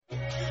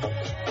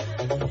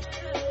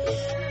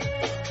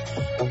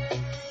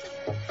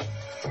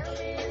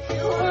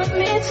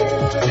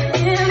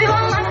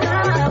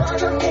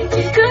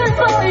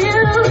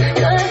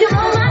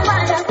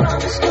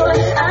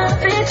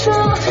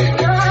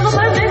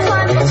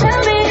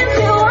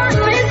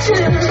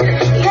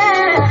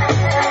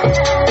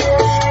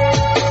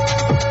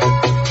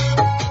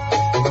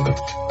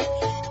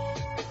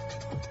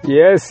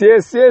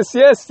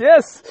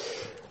Yes.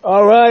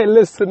 All right,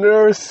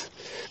 listeners,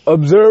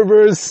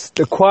 observers,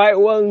 the quiet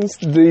ones,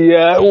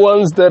 the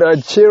ones that are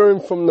cheering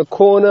from the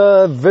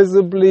corner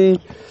visibly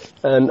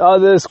and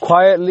others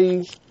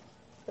quietly.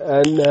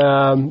 And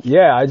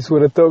I just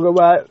want to talk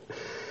about,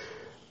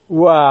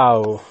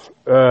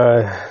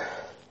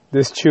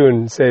 this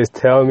tune says,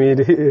 tell me,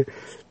 do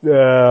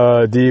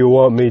you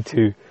want me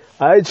to?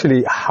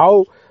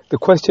 The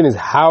question is,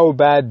 how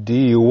bad do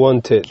you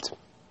want it?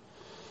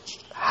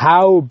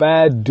 How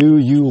bad do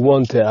you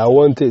want it? I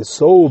want it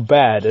so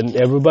bad, and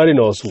everybody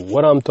knows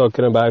what I'm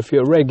talking about. If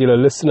you're a regular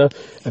listener,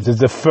 if it's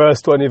the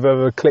first one you've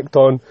ever clicked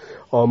on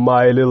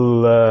my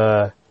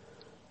little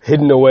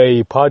hidden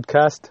away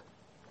podcast,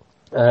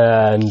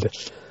 and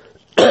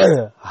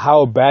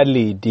how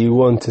badly do you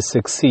want to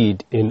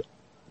succeed in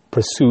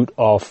pursuit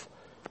of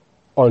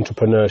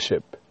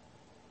entrepreneurship?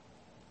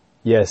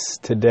 Yes,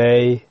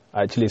 today,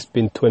 actually it's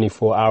been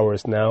 24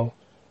 hours now,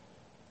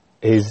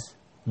 is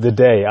the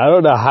day. I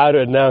don't know how to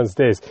announce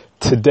this.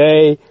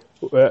 Today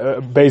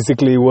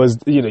basically was,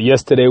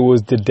 yesterday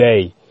was the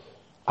day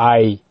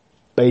I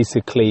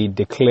basically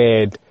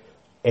declared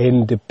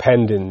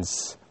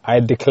independence.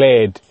 I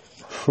declared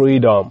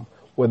freedom.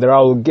 Whether I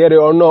will get it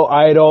or not,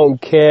 I don't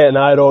care, and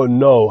I don't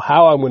know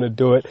how I'm going to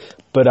do it,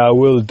 but I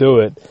will do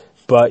it.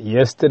 But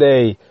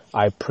yesterday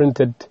I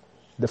printed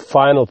the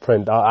final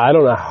print. I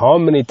don't know how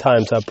many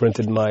times I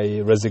printed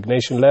my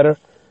resignation letter.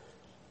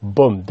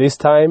 Boom. This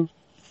time,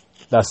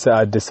 that's it.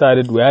 I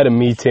decided, we had a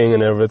meeting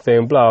and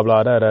everything, blah,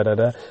 blah, da. At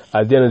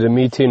the end of the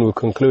meeting, we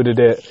concluded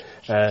it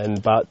and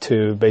about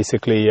to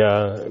basically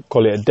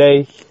call it a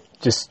day.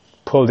 Just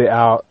pulled it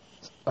out.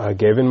 I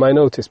gave in my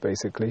notice,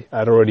 basically.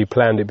 I'd already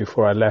planned it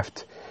before I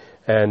left.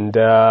 And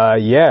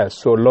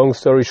so long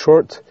story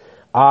short,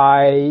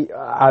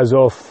 as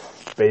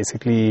of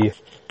basically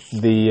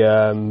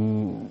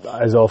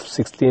as of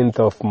 16th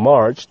of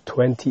March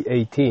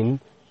 2018,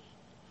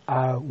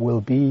 I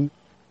will be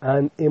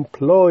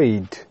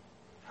unemployed.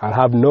 I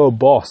have no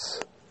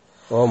boss.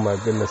 Oh my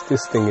goodness,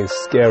 this thing is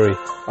scary.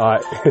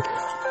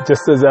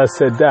 Just as I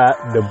said that,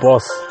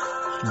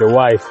 the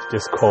wife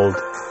just called.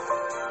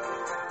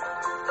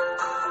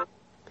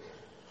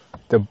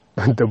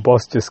 The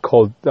boss just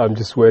called. I'm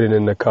just waiting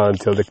in the car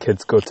until the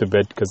kids go to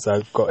bed because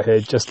I got here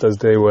just as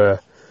they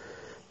were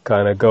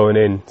kind of going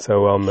in.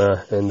 So I'm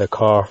in the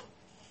car.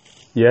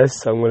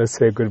 Yes, I'm going to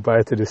say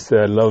goodbye to this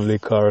lovely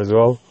car as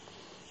well.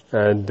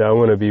 And I'm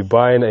going to be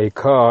buying a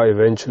car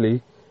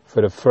eventually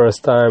for the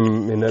first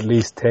time in at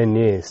least 10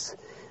 years.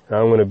 And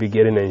I'm going to be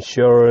getting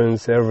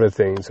insurance,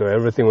 everything. So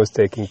everything was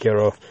taken care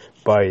of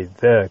by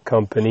the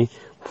company,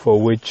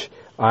 for which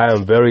I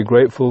am very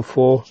grateful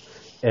for.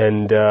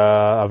 And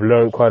I've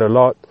learned quite a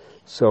lot.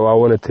 So I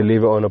wanted to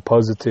leave it on a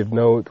positive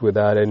note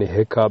without any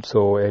hiccups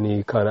or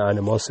any kind of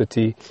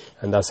animosity.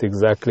 And that's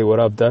exactly what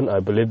I've done. I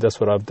believe that's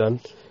what I've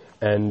done.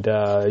 And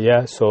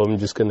so I'm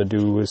just going to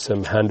do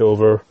some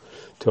handover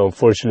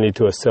unfortunately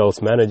to a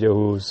sales manager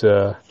who's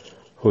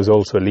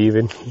also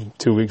leaving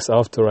 2 weeks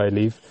after I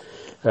leave.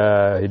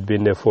 He'd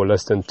been there for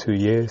less than 2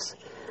 years.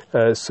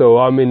 So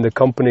the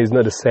company is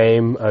not the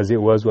same as it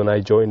was when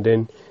I joined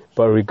in.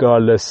 But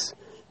regardless,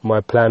 my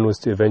plan was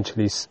to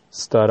eventually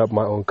start up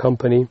my own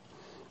company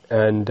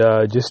and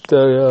just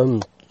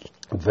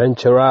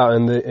venture out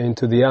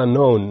into the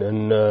unknown.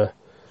 And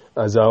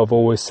as I've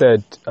always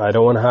said, I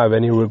don't want to have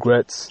any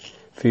regrets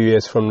a few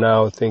years from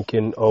now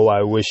thinking, oh,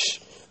 I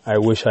wish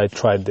I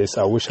tried this.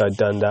 I wish I'd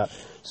done that.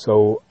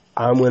 So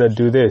I'm going to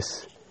do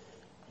this.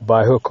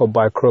 By hook or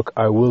by crook,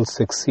 I will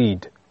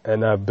succeed.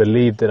 And I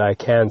believe that I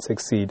can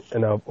succeed.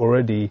 And I've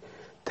already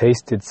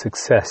tasted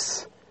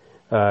success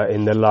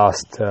in the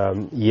last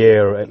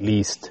year at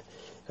least.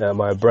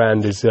 My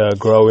brand is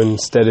growing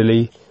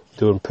steadily,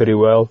 doing pretty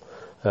well.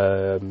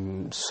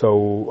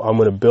 So I'm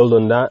going to build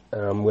on that.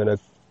 And I'm going to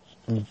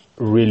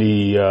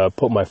really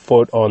put my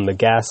foot on the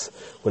gas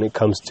when it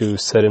comes to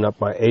setting up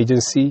my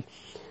agency.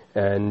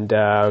 And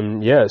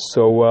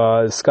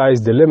the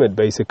sky's the limit,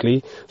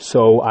 basically.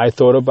 So I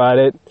thought about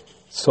it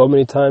so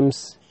many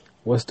times.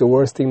 What's the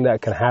worst thing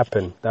that can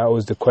happen? That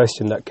was the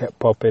question that kept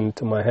popping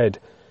into my head.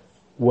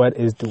 What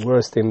is the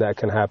worst thing that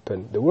can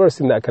happen? The worst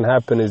thing that can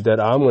happen is that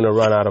I'm going to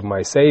run out of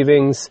my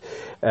savings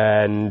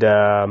and,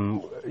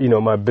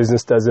 my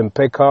business doesn't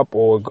pick up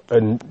or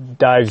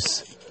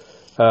dives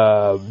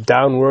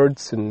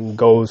downwards and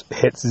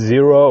hits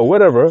zero or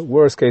whatever.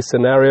 Worst case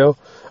scenario,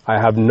 I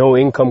have no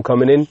income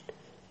coming in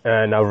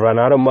and I've run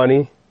out of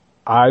money.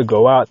 I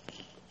go out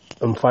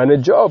and find a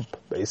job,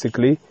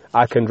 basically.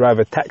 I can drive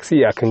a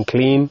taxi, I can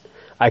clean,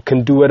 I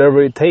can do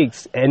whatever it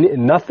takes,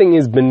 and nothing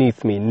is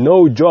beneath me.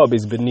 No job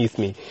is beneath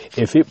me.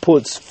 If it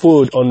puts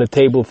food on the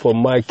table for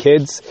my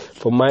kids,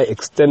 for my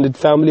extended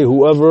family,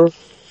 whoever,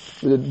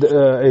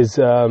 is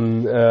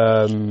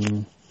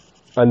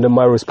under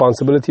my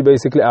responsibility,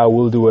 basically, I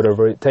will do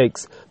whatever it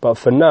takes. But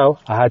for now,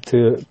 I had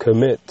to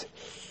commit.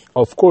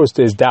 Of course,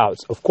 there's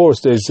doubts. Of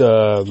course, there's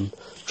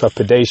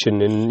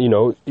trepidation, and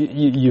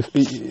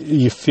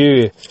you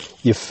fear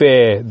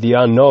the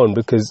unknown,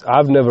 because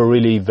I've never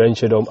really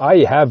ventured on.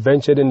 I have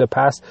ventured in the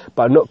past,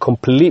 but not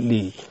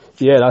completely.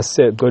 Yeah, that's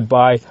it.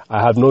 Goodbye.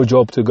 I have no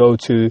job to go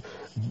to.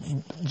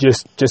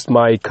 Just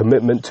my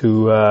commitment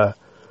to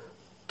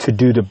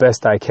do the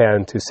best I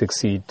can to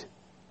succeed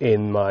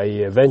in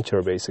my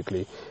venture,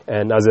 basically.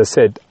 And as I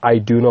said, I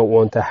do not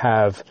want to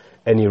have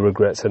any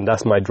regrets, and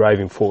that's my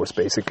driving force,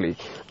 basically.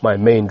 My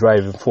main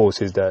driving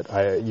force is that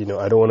I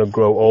don't want to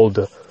grow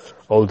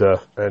older,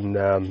 and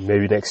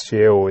maybe next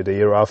year or the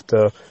year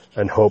after,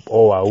 and hope,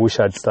 I wish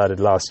I'd started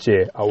last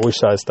year. I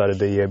wish I started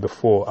the year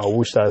before. I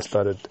wish I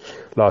started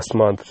last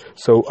month.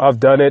 So I've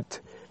done it.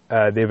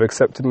 They've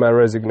accepted my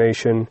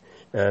resignation,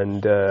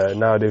 and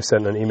now they've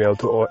sent an email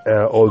to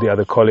all the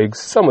other colleagues.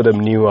 Some of them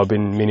knew I've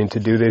been meaning to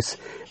do this,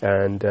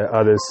 and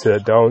others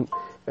don't.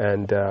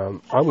 And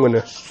I'm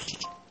gonna,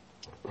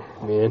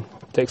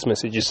 text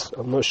messages.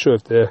 I'm not sure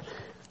if the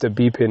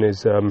beeping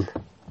is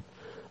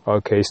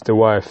okay. It's the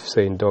wife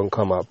saying don't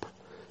come up.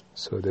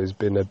 So there's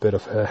been a bit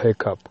of a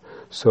hiccup.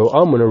 So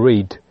I'm gonna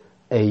read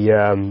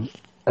a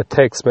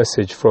text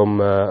message from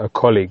a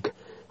colleague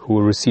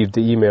who received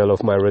the email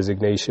of my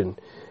resignation.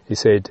 He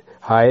said,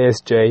 "Hi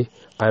SJ,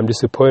 I am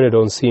disappointed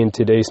on seeing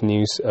today's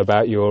news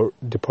about your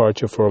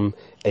departure from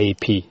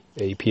AP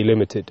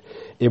Limited.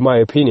 In my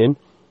opinion,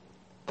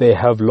 they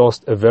have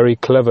lost a very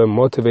clever,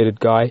 motivated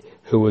guy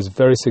who was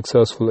very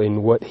successful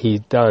in what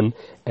he'd done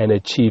and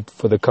achieved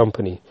for the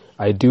company.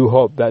 I do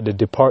hope that the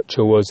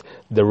departure was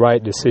the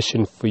right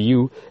decision for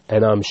you,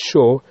 and I'm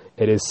sure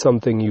it is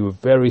something you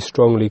very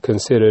strongly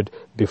considered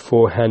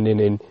before handing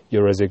in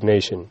your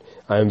resignation.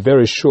 I am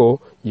very sure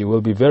you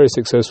will be very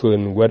successful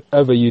in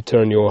whatever you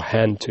turn your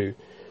hand to.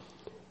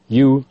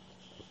 You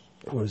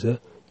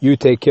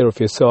take care of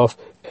yourself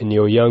and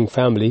your young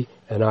family,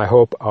 and I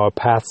hope our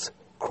paths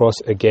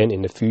cross again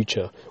in the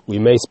future. We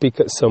may speak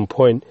at some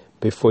point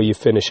before you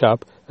finish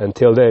up.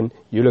 Until then,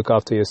 you look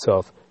after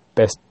yourself.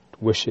 Best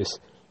wishes."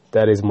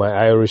 That is my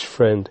Irish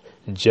friend,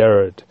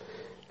 Jared.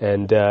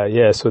 And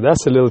so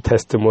that's a little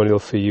testimonial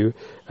for you.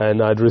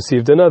 And I'd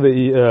received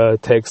another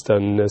text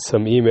and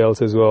some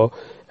emails as well.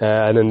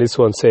 And then this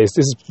one says,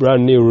 "This is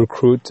brand new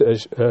recruit.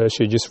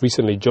 She just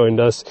recently joined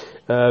us.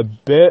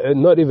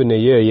 Not even a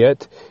year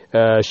yet.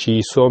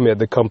 She saw me at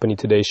the company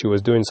today. She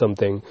was doing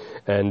something,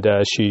 and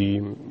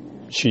she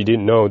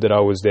didn't know that I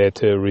was there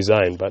to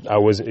resign. But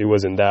it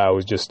wasn't that. I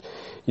was just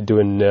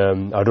doing.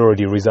 I'd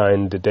already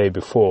resigned the day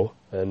before,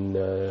 and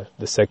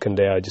the second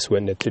day I just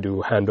went there to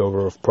do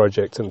handover of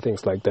projects and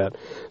things like that.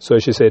 So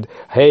she said,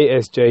 "Hey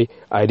SJ,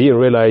 I didn't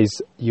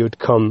realize you'd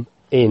come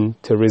in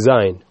to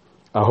resign.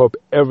 I hope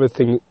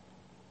everything..."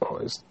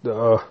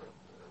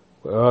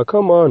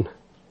 Come on.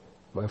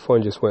 My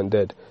phone just went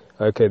dead.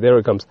 Okay, there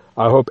it comes.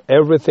 "I hope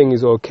everything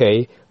is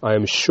okay. I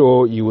am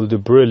sure you will do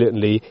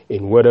brilliantly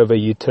in whatever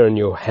you turn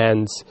your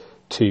hands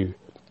to.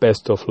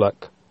 Best of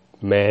luck,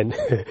 man."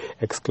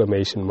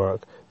 Exclamation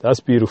mark.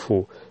 That's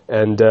beautiful.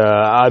 And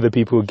other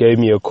people gave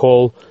me a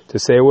call to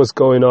say what's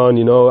going on.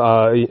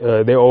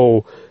 They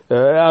all...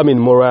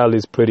 morale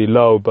is pretty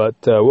low, but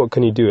what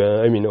can you do?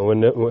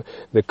 When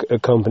the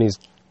company's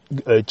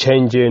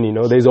changing,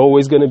 there's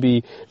always going to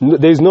be...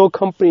 There's no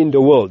company in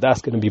the world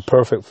that's going to be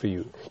perfect for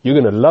you. You're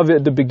going to love it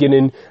at the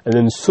beginning, and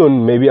then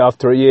soon, maybe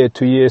after a year,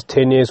 2 years,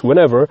 10 years,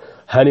 whenever,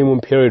 honeymoon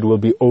period will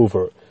be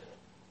over.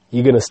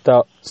 You're going to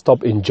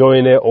stop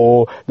enjoying it,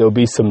 or there'll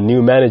be some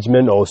new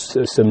management or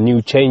some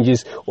new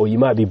changes, or you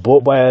might be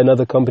bought by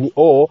another company,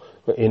 or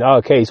in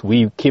our case,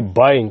 we keep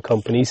buying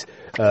companies.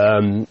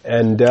 So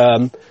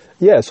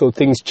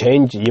things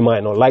change. You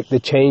might not like the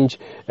change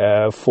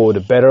for the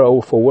better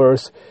or for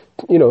worse.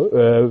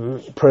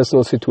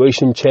 Personal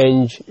situation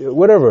change,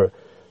 whatever.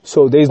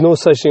 So there's no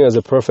such thing as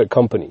a perfect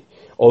company.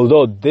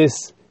 Although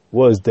this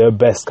was the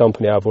best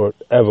company I've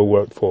ever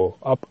worked for,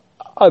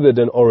 other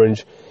than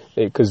Orange,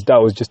 because that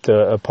was just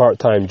a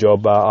part-time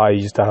job. I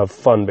used to have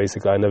fun,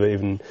 basically. I never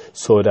even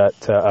saw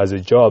that as a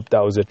job.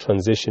 That was a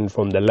transition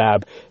from the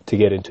lab to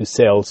get into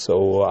sales.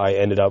 So I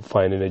ended up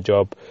finding a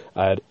job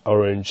at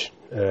Orange,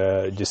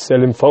 just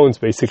selling phones,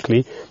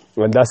 basically.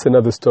 And that's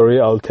another story.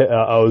 I'll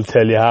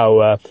tell you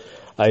how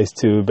I used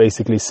to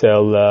basically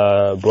sell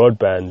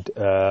broadband.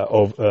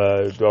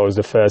 That was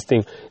the first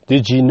thing.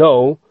 Did you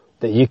know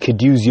that you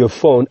could use your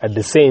phone at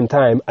the same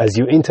time as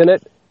your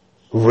internet?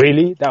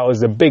 Really? That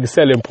was a big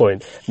selling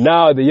point.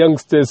 Now the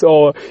youngsters,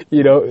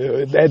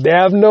 they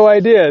have no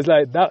idea. It's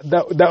like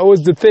that was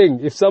the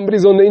thing. If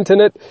somebody's on the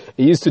internet,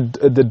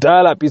 the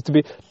dial-up used to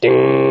be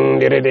ding,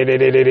 ding, ding,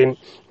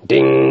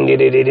 ding,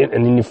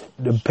 and then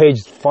the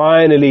page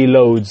finally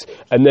loads,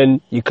 and then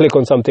you click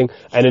on something,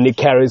 and then it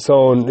carries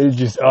on.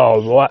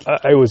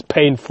 It was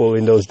painful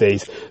in those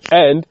days.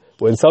 And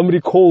when somebody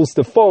calls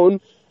the phone,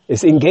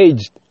 it's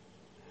engaged.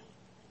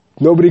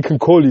 nobody can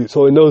call you.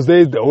 So in those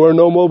days, there were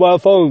no mobile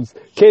phones.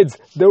 Kids,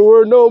 there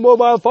were no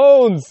mobile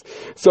phones.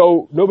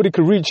 So nobody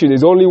could reach you.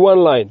 There's only one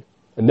line.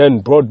 And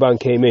then broadband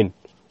came in.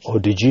 Oh,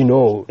 did you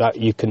know that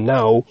you can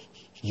now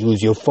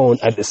use your phone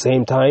at the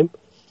same time?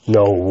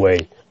 No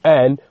way.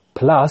 And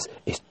plus,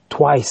 it's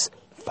twice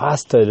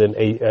faster than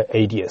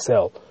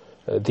ADSL,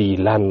 the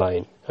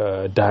landline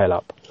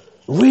dial-up.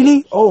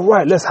 Really? Oh,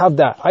 right, let's have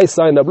that. I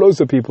signed up loads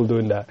of people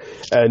doing that.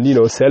 And,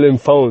 selling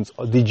phones.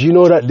 Did you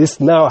know that this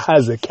now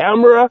has a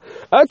camera?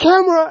 A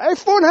camera! A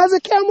phone has a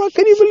camera!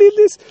 Can you believe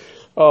this?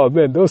 Oh,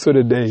 man, those were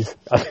the days.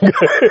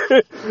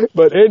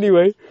 But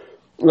anyway,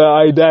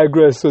 I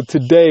digress. So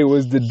today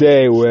was the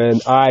day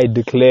when I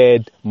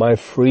declared my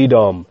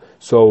freedom.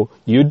 So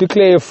you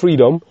declare your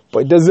freedom, but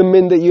it doesn't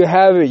mean that you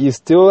have it. You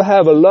still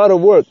have a lot of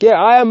work. Yeah,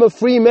 I am a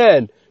free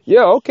man.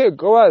 Yeah, okay,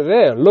 go out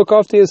there. Look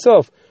after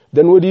yourself.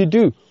 Then what do?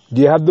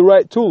 Do you have the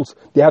right tools?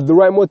 Do you have the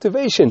right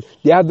motivation? Do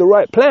you have the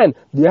right plan?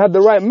 Do you have the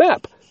right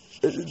map?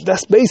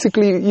 That's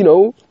basically,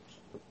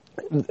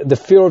 the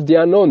fear of the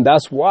unknown.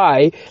 That's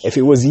why if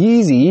it was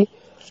easy,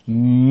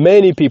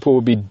 many people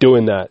would be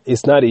doing that.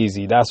 It's not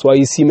easy. That's why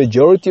you see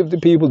majority of the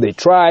people, they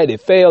try, they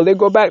fail, they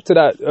go back to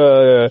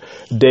that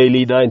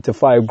daily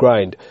 9-to-5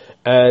 grind.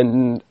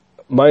 And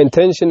my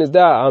intention is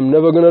that I'm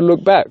never going to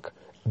look back.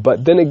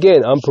 But then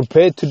again, I'm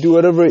prepared to do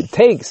whatever it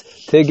takes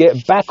to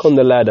get back on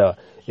the ladder.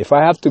 If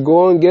I have to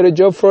go and get a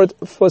job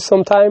for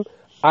some time,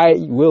 I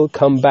will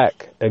come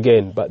back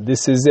again. But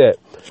this is it.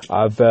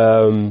 I've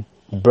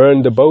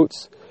burned the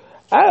boats.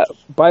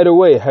 By the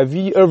way, have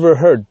you ever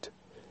heard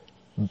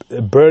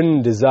a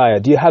burning desire?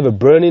 Do you have a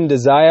burning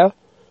desire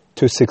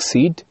to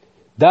succeed?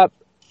 That,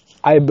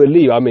 I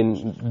believe,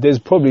 there's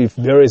probably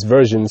various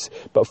versions,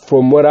 but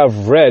from what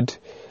I've read,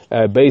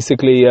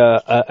 basically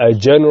a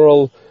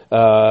general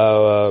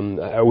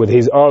with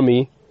his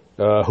army,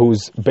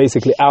 who's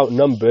basically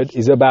outnumbered,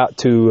 is about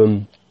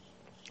to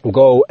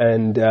go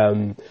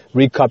and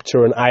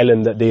recapture an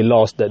island that they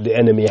lost, that the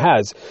enemy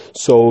has.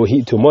 So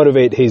to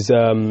motivate his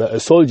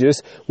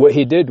soldiers, what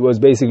he did was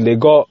basically they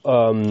got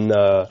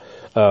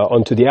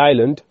onto the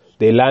island,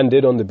 they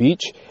landed on the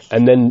beach,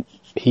 and then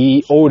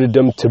he ordered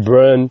them to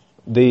burn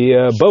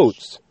the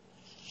boats.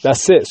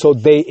 That's it. So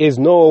there is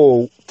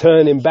no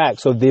turning back.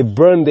 So they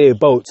burn their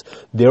boats.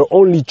 Their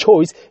only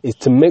choice is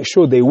to make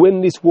sure they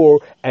win this war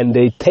and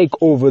they take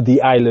over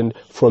the island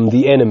from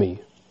the enemy.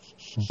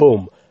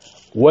 Boom.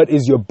 What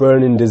is your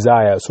burning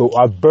desire? So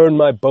I've burned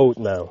my boat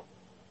now.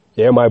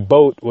 Yeah, my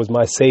boat was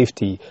my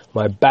safety,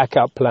 my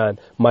backup plan,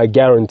 my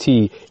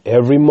guarantee.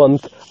 Every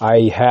month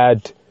I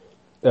had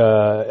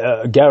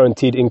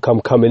guaranteed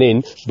income coming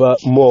in, but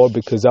more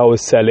because I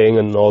was selling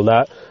and all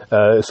that.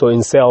 So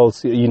in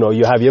sales,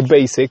 you have your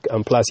basic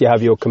and plus you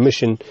have your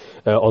commission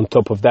on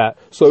top of that.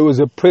 So it was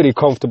a pretty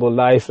comfortable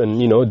life and,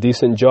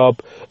 decent job,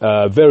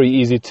 very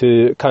easy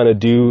to kind of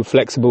do,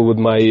 flexible with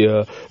my,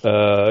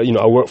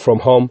 I work from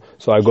home.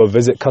 So I go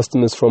visit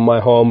customers from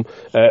my home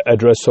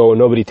address. So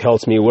nobody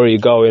tells me where you're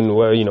going,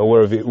 where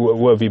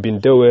have you been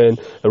doing,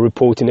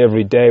 reporting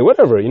every day,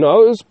 whatever, it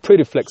was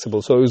pretty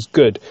flexible. So it was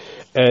good.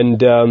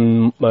 And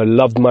I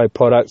loved my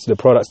products, the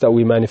products that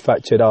we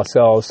manufactured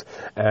ourselves.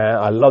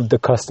 I loved the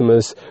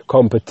customers,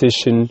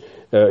 competition.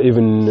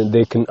 Even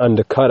they can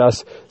undercut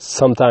us.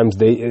 Sometimes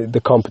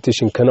the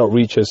competition cannot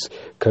reach us,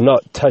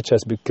 cannot touch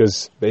us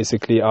because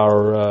basically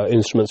our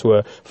instruments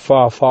were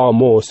far, far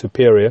more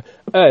superior.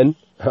 And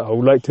I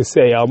would like to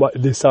say,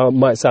 this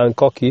might sound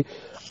cocky,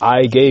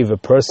 I gave a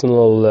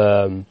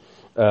personal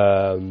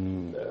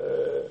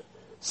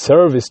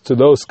service to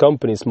those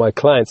companies, my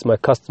clients, my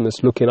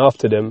customers, looking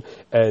after them,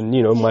 and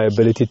my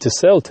ability to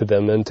sell to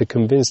them and to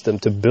convince them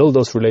to build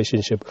those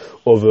relationships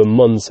over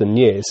months and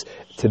years,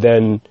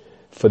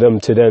 for them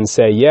to then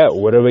say, yeah,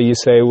 whatever you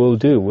say we'll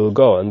do, we'll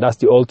go. And that's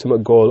the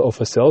ultimate goal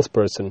of a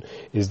salesperson,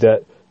 is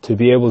that to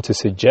be able to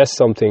suggest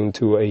something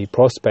to a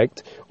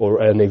prospect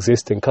or an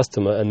existing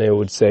customer, and they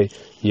would say,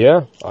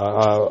 yeah,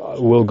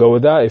 we'll go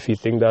with that if you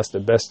think that's the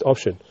best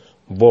option.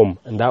 Boom.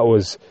 And that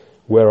was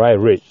where I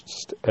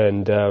reached.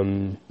 And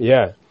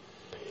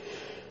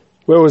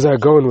where was I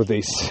going with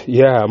this?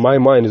 Yeah, my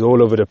mind is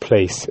all over the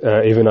place,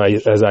 even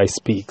as I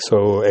speak.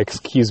 So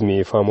excuse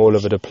me if I'm all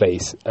over the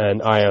place.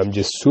 And I am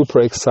just super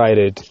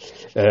excited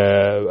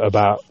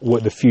about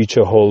what the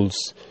future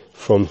holds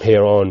from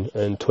here on.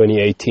 And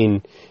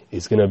 2018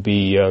 is going to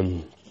be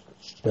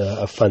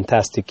a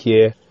fantastic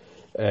year.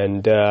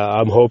 And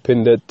I'm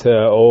hoping that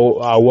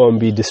I won't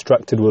be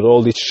distracted with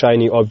all these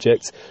shiny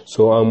objects.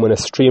 So I'm going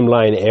to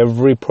streamline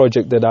every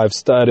project that I've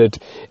started,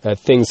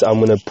 things I'm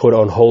going to put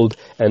on hold,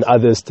 and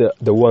others,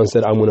 the ones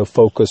that I'm going to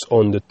focus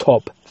on, the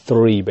top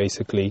 3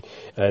 basically.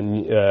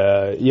 And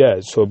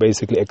so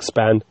basically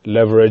expand,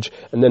 leverage,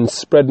 and then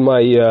spread my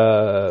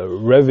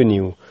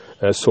revenue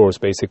source.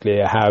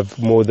 Basically, I have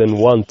more than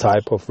one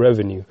type of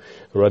revenue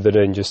rather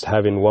than just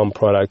having one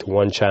product,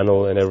 one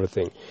channel and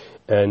everything.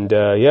 And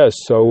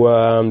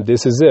so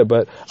this is it.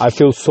 But I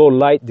feel so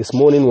light this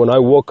morning when I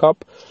woke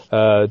up,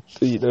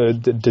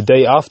 the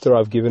day after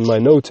I've given my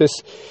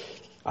notice.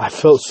 I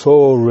felt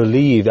so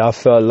relieved. I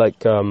felt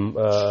like a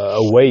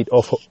weight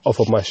off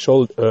of my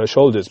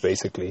shoulders,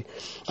 basically.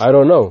 I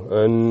don't know.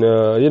 And,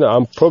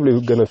 I'm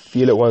probably going to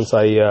feel it once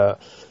I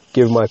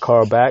give my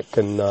car back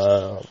and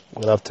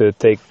have to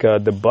take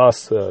the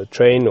bus,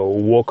 train, or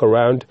walk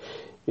around.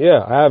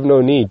 Yeah, I have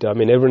no need. I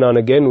mean, every now and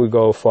again we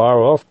go far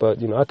off,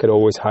 but, I could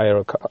always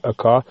hire a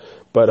car.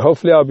 But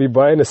hopefully I'll be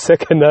buying a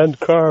second-hand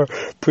car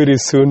pretty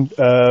soon.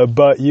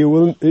 But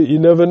you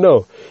never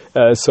know.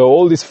 So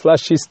all this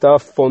flashy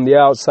stuff from the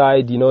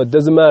outside, it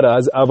doesn't matter.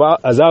 As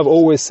I've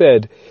always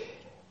said,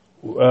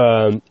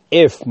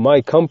 if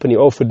my company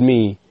offered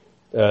me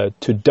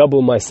to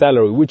double my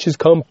salary, which is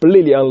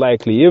completely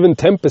unlikely, even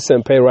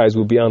 10% pay rise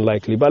would be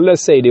unlikely. But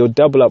let's say they'll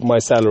double up my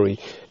salary.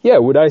 Yeah,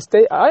 would I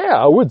stay? Yeah,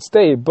 I would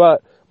stay.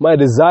 But my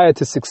desire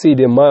to succeed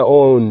in my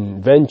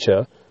own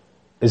venture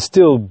is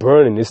still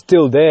burning. It's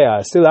still there.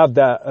 I still have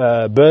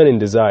that burning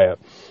desire.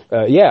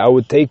 I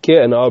would take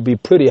it, and I'll be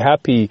pretty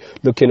happy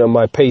looking at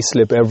my pay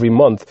slip every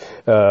month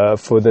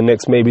for the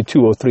next maybe 2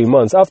 or 3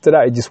 months. After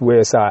that, it just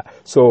wears out.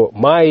 So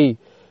my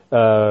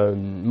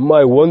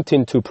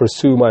wanting to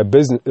pursue my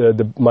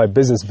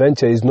business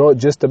venture is not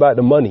just about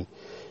the money,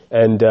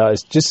 and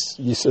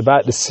it's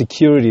about the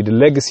security, the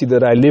legacy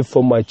that I leave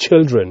for my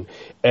children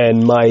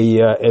and my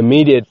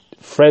immediate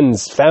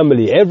friends,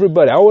 family,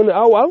 everybody. I want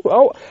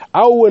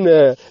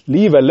to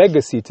leave a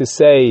legacy to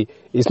say,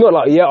 it's not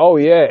like,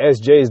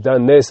 SJ's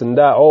done this and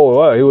that.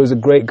 He was a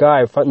great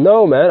guy.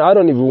 No, man, I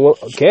don't even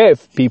care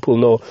if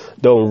people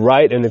don't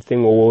write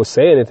anything or will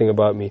say anything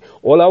about me.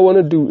 All I want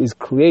to do is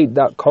create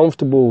that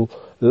comfortable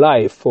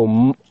life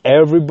for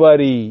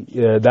everybody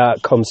that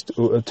comes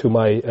to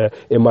my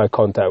in my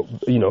contact.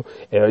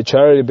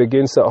 Charity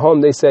begins at home.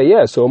 They say,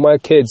 so my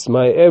kids,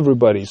 my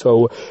everybody.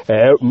 So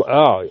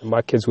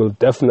my kids will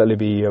definitely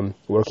be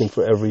working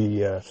for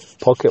every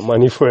pocket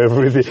money for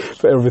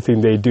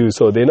everything they do.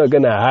 So they're not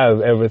gonna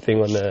have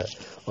everything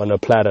on a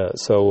platter,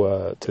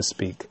 so to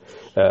speak.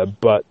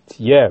 But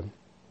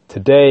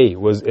today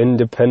was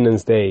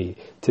Independence Day.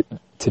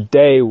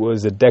 Today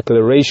was a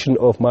declaration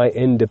of my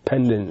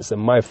independence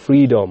and my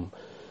freedom,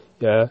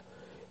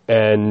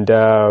 and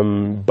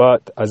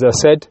but as I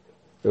said,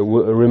 it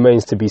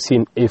remains to be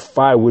seen if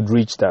I would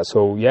reach that.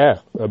 So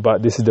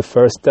but this is the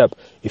first step.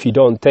 If you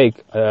don't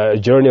take a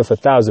journey of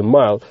 1,000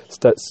 miles,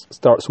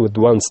 starts with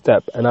one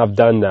step, and I've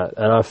done that,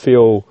 and I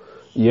feel,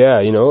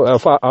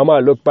 if I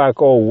might look back,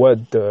 what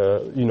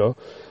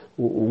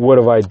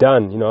have I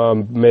done? I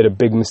made a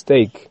big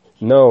mistake.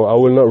 No, I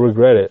will not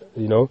regret it.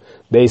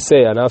 They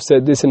say, and I've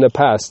said this in the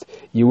past,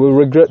 you will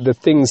regret the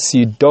things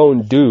you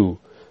don't do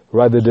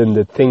rather than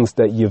the things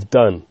that you've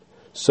done.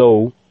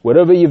 So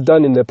whatever you've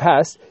done in the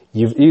past,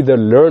 you've either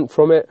learned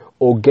from it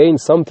or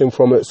gained something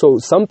from it. So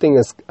something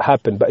has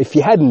happened. But if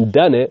you hadn't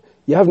done it,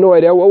 you have no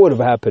idea what would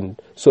have happened.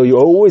 So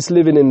you're always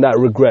living in that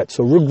regret.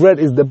 So regret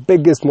is the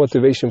biggest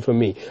motivation for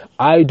me.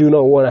 I do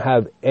not want to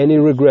have any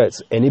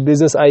regrets. Any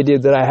business idea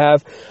that I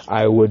have,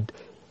 I would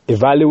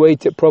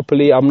evaluate it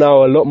properly. I'm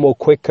now a lot more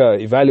quicker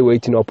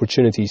evaluating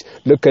opportunities.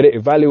 Look at it,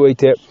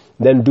 evaluate it,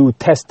 then do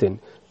testing.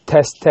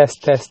 Test.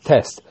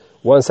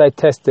 Once I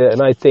test it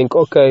and I think,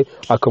 okay,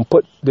 I can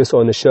put this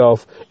on the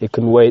shelf, it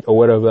can wait or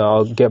whatever,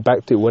 I'll get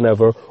back to it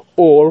whenever,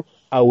 or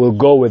I will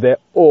go with it,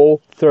 or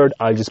third,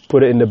 I'll just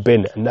put it in the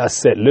bin, and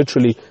that's it.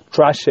 Literally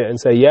trash it and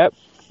say,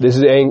 this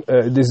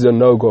is a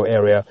no-go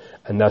area,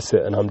 and that's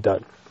it, and I'm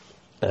done.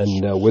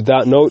 And with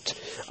that note,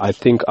 I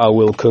think I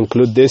will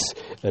conclude this,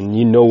 and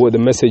you know what the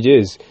message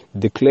is.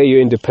 Declare your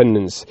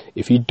independence.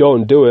 If you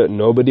don't do it,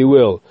 nobody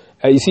will.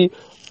 You see,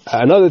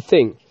 another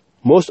thing,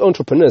 most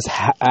entrepreneurs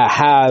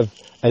have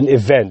an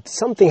event.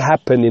 Something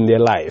happened in their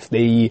life.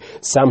 They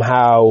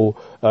somehow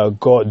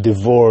got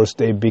divorced,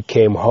 they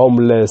became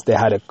homeless, they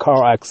had a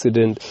car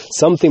accident,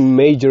 something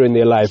major in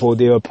their life, or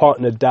their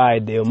partner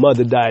died, their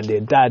mother died,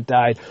 their dad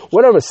died,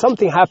 whatever.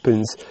 Something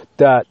happens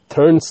that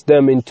turns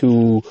them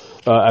into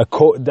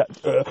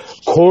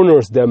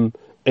corners them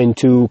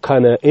into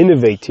kind of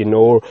innovating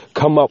or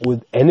come up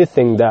with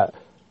anything that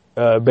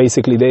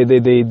basically they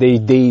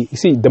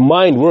see. The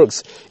mind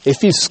works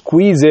if you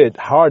squeeze it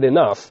hard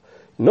enough.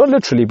 Not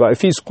literally, but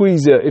if you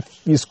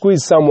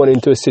squeeze someone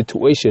into a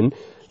situation,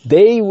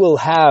 they will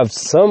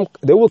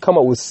come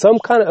up with some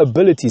kind of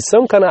ability,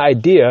 some kind of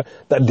idea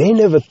that they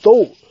never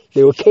thought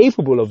they were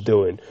capable of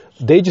doing.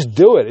 They just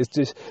do it. It's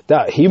just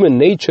that human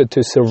nature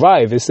to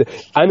survive. It's the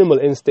animal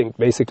instinct,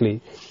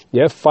 basically.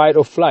 Yeah, fight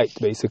or flight,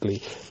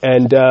 basically.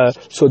 And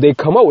so they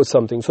come up with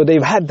something. So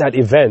they've had that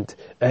event.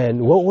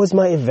 And what was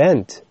my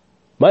event?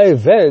 My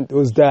event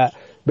was that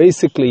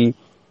basically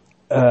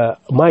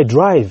my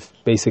drive,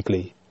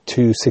 basically,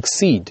 to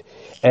succeed.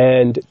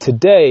 And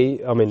today,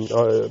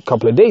 a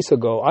couple of days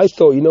ago, I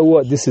thought, you know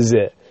what, this is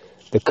it.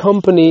 the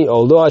company,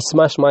 although I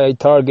smashed my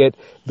target,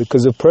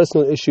 because of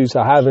personal issues,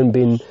 I haven't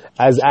been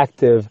as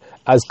active,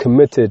 as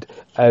committed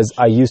as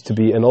I used to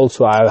be. And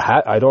also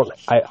I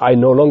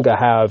no longer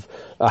have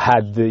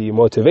had the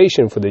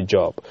motivation for the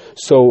job.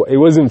 So it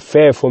wasn't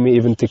fair for me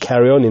even to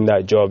carry on in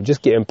that job,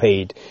 just getting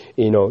paid,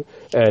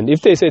 And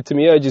if they said to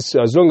me, just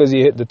as long as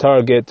you hit the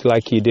target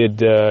like you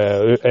did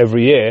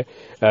every year,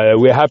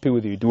 we're happy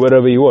with you, do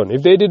whatever you want.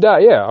 If they did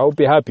that, yeah, I'll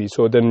be happy.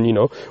 So then,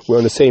 we're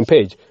on the same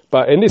page.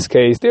 But in this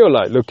case, they were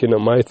like looking at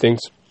my things,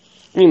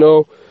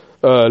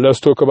 let's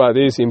talk about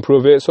this,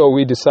 improve it. So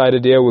we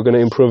decided, yeah, we're going to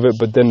improve it.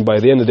 But then by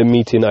the end of the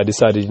meeting, I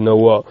decided, you know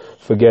what,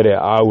 forget it.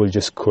 I will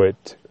just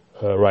quit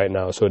right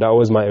now. So that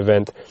was my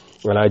event.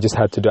 And I just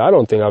had to do, I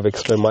don't think I've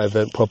explained my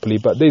event properly,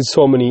 but there's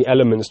so many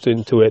elements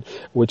into it,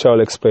 which I'll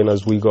explain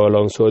as we go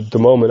along. So at the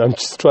moment, I'm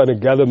just trying to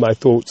gather my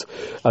thoughts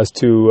as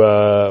to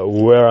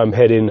where I'm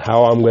heading,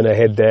 how I'm going to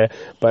head there.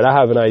 But I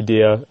have an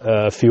idea,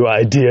 a few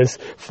ideas,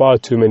 far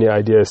too many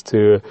ideas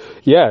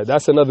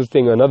that's another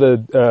thing, another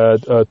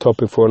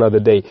topic for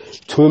another day.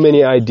 Too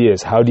many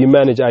ideas. How do you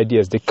manage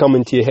ideas? They come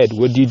into your head.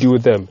 What do you do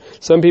with them?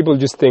 Some people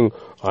just think,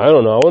 I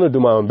don't know, I want to do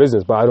my own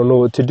business, but I don't know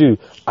what to do.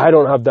 I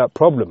don't have that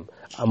problem.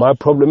 My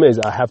problem is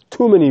I have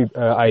too many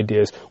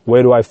ideas.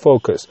 Where do I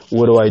focus?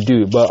 What do I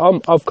do? But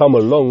I've come a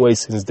long way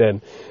since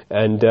then.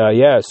 And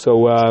dear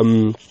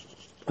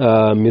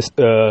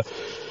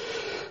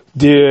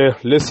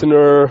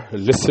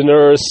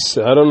listeners,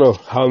 I don't know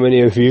how many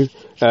of you,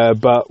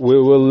 but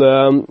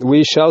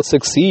we shall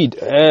succeed.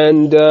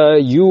 And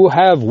you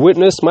have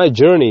witnessed my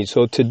journey.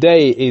 So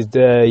today is is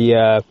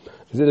it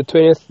the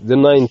 20th? The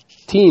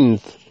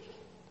 19th?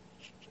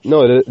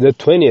 No, the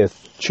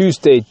 20th.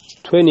 Tuesday,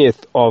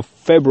 20th of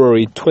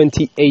February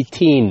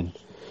 2018,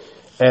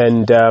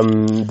 and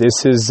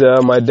this is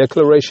my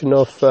declaration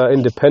of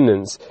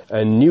independence,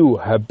 and you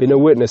have been a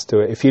witness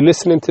to it. If you're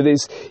listening to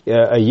this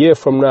a year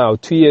from now,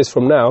 2 years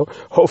from now,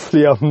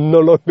 hopefully I'm no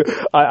longer,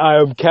 I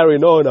am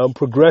carrying on, I'm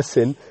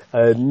progressing,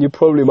 and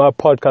my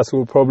podcast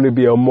will probably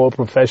be a more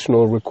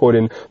professional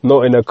recording,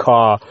 not in a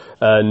car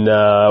and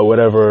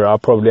whatever. I'll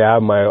probably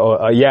have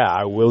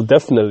I will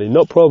definitely,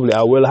 not probably,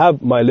 I will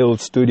have my little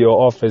studio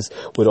office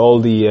with all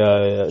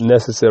the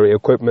necessary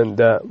equipment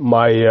that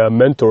my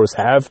mentors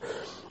have.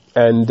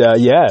 And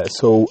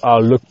so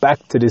I'll look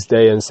back to this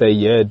day and say,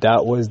 yeah,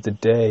 that was the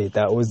day,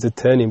 that was the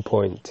turning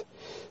point.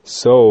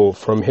 So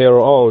from here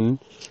on,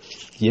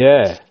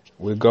 yeah,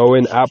 we're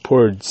going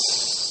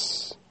upwards.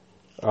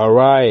 All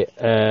right,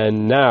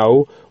 and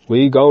now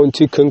we're going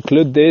to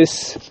conclude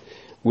this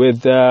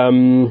with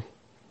this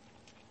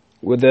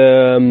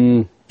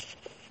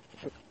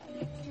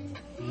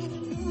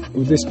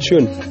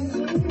tune.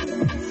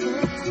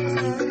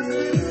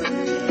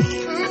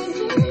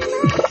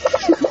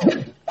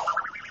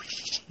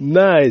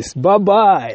 Nice. Bye-bye.